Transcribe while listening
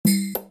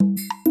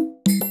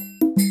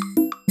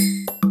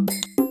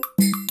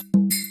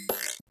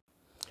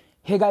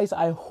Hey guys,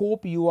 I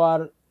hope you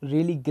are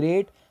really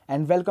great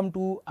and welcome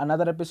to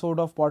another episode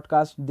of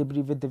podcast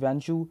Debrief with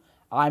Divyanshu.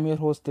 I'm your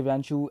host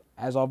Divyanshu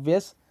as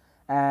obvious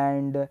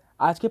and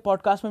आज के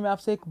podcast में मैं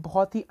आपसे एक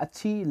बहुत ही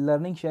अच्छी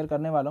learning share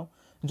करने वाला हूँ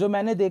जो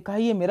मैंने देखा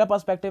है। ये मेरा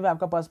पर्सपेक्टिव है,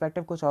 आपका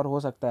पर्सपेक्टिव कुछ और हो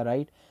सकता है,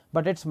 right?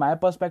 But it's my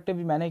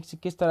perspective. मैंने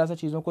किस तरह से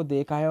चीज़ों को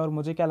देखा है और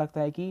मुझे क्या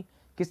लगता है कि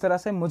किस तरह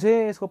से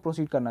मुझे इसको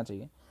प्रोसीड करना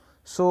चाहिए।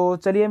 सो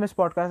चलिए हम इस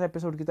पॉडकास्ट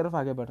एपिसोड की तरफ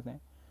आगे बढ़ते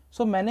हैं।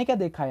 सो मैंने क्या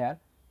देखा यार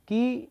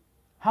कि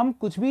हम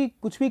कुछ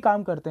भी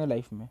काम करते हैं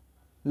लाइफ में।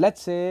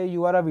 Let's say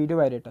you are a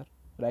video editor,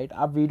 right?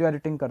 आप वीडियो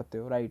एडिटिंग करते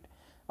हो, राइट?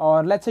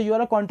 और लेट्स से you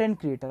are a content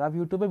creator, आप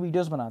यूट्यूब पे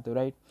वीडियोस बनाते हो,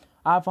 राइट?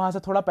 आप वहाँ से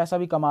थोड़ा पैसा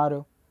भी कमा रहे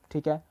हो,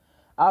 ठीक है?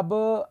 अब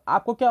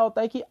आपको क्या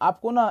होता है कि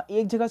आपको ना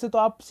एक जगह से तो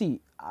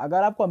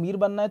अगर आपको अमीर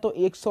बनना है तो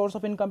एक सोर्स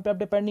ऑफ इनकम पे आप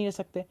डिपेंड नहीं रह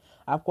सकते,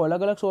 आपको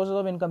अलग अलग सोर्सेज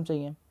ऑफ इनकम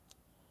चाहिए।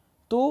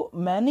 तो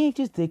मैंने एक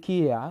चीज़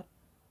देखी है यार,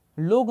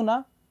 लोग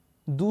ना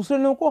दूसरे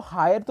लोगों को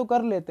हायर तो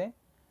कर लेते हैं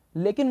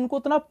लेकिन उनको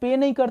उतना पे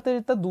नहीं करते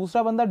जितना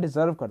दूसरा बंदा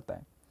डिजर्व करता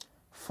है।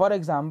 फॉर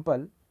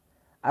एग्जाम्पल,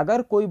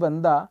 अगर कोई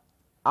बंदा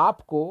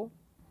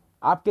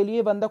आपके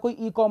लिए बंदा कोई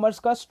ई कॉमर्स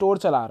का स्टोर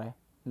चला रहा है,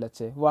 लेट्स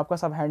से वो आपका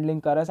सब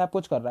हैंडलिंग कर रहा है, सब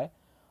कुछ कर रहा है,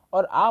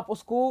 और आप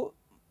उसको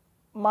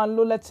मान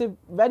लो let's say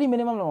very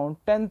minimum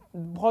amount,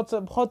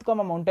 बहुत कम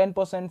अमाउंट,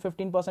 10%,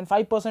 15%,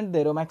 5% दे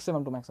रहे हो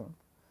मैक्सिमम टू मैक्सिमम।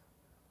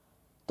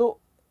 तो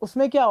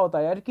उसमें क्या होता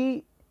है यार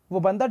कि वो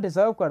बंदा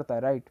डिजर्व करता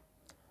है, राइट?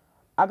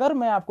 अगर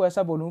मैं आपको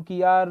ऐसा बोलूं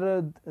कि यार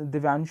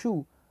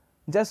Divyanshu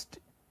just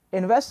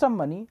invest some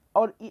money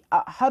और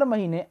हर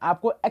महीने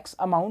आपको एक्स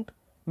अमाउंट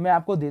मैं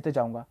आपको देते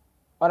जाऊंगा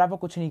और आपको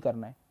कुछ नहीं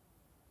करना है,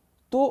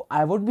 तो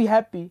आई वुड बी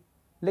हैप्पी।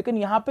 लेकिन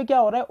यहाँ पे क्या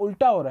हो रहा है,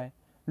 उल्टा हो रहा है।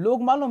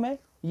 लोग मालूम है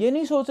ये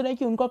नहीं सोच रहे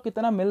कि उनको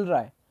कितना मिल रहा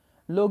है,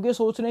 लोग ये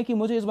सोच रहे हैं कि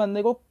मुझे इस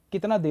बंदे को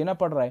कितना देना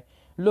पड़ रहा है।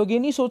 लोग ये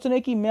नहीं सोच रहे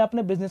कि मैं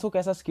अपने बिजनेस को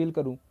कैसा स्केल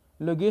करूं,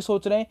 लोग ये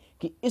सोच रहे हैं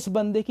कि इस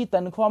बंदे की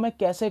तनख्वाह मैं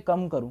कैसे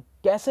कम करूं,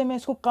 कैसे मैं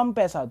इसको कम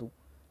पैसा दूं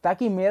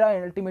ताकि मेरा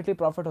अल्टीमेटली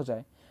प्रॉफिट हो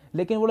जाए।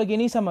 लेकिन वो लोग ये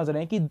नहीं समझ रहे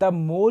हैं कि the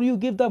more you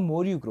give the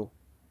more you grow,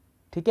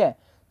 ठीक है?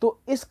 तो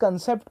इस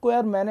कंसेप्ट को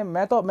यार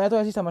मैं तो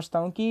ऐसी समझता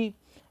हूँ कि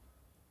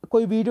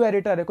कोई वीडियो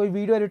एडिटर है, कोई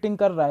वीडियो एडिटिंग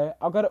कर रहा है,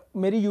 अगर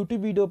मेरी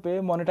यूट्यूब वीडियो पे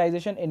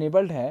मोनेटाइजेशन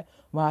इनेबल्ड है,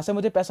 वहाँ से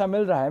मुझे पैसा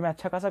मिल रहा है, मैं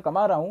अच्छा खासा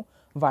कमा रहा हूँ,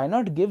 why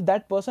not give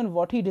that person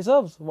what he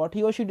deserves, what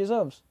he और she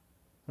deserves,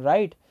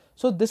 right?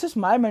 So this is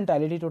my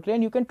mentality totally,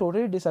 and you can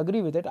totally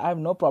disagree with it. I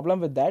have no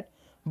problem with that.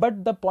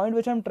 But the point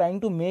which I'm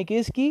trying to make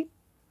is कि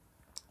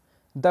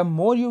the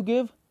more you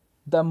give,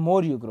 the more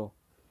you grow.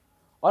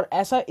 और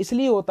ऐसा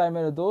इसलिए होता है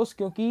मेरे दोस्त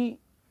क्योंकि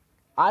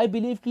I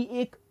believe कि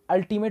एक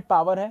अल्टीमेट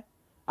पावर है।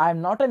 I am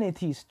not an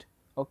atheist,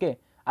 okay?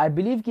 I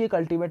believe कि एक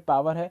अल्टीमेट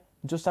पावर है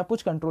जो सब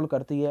कुछ कंट्रोल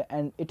करती है,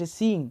 एंड इट इज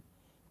सीइंग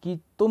कि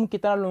तुम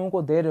कितना लोगों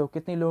को दे रहे हो,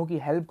 कितनी लोगों की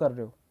हेल्प कर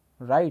रहे हो,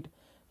 right?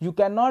 You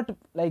can not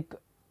like,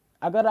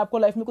 अगर आपको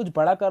लाइफ में कुछ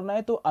बड़ा करना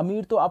है तो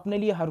अमीर तो अपने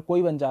लिए हर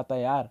कोई बन जाता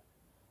है यार।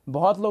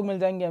 बहुत लोग मिल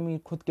जाएंगे अमीर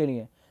खुद के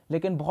लिए,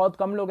 लेकिन बहुत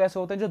कम लोग ऐसे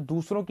होते हैं जो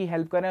दूसरों की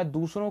हेल्प करें,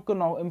 दूसरों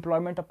को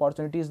एम्प्लॉयमेंट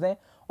अपॉर्चुनिटीज दें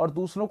और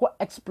दूसरों को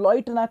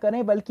एक्सप्लॉइट ना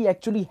करें बल्कि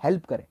एक्चुअली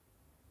हेल्प करें,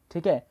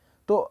 ठीक है?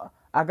 तो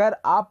अगर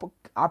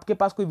आपके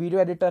पास कोई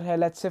वीडियो एडिटर है,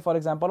 लेट्स से फॉर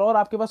एग्जांपल, और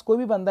आपके पास कोई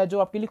भी बंदा है जो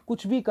आपके लिए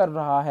कुछ भी कर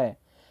रहा है,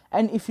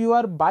 and if you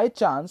are by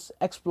chance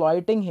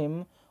exploiting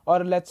him,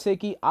 और लेट्स से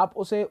कि आप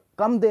उसे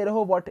कम दे रहे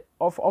हो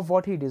of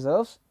what he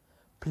deserves,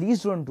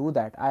 please don't do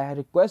that. I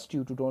request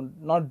you to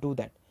not do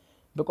that,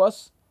 because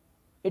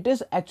it is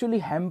actually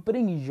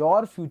hampering your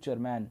future,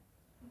 man,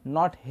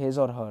 not his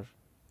or her.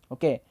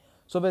 Okay,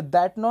 so with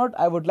that note,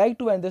 I would like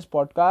to end this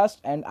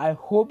podcast and I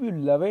hope you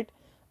love it.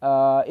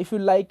 If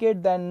you like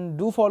it, then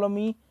do follow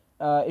me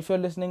if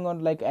you're listening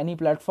on like any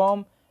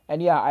platform,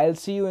 and yeah, I'll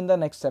see you in the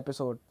next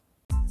episode.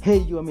 Hey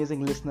you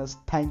amazing listeners,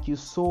 thank you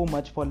so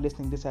much for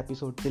listening this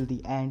episode till the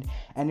end,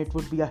 and it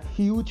would be a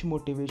huge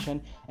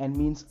motivation and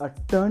means a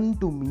ton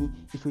to me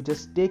if you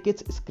just take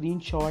its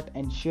screenshot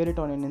and share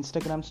it on an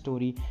Instagram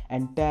story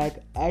and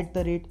tag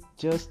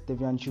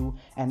 @justdivyanshu,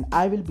 and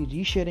I will be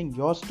resharing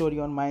your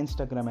story on my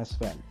Instagram as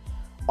well.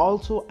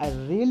 Also, I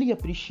really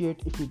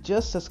appreciate if you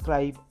just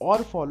subscribe or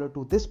follow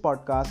to this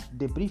podcast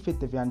Debrief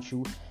with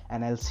Divyanshu,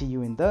 and I'll see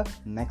you in the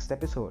next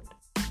episode.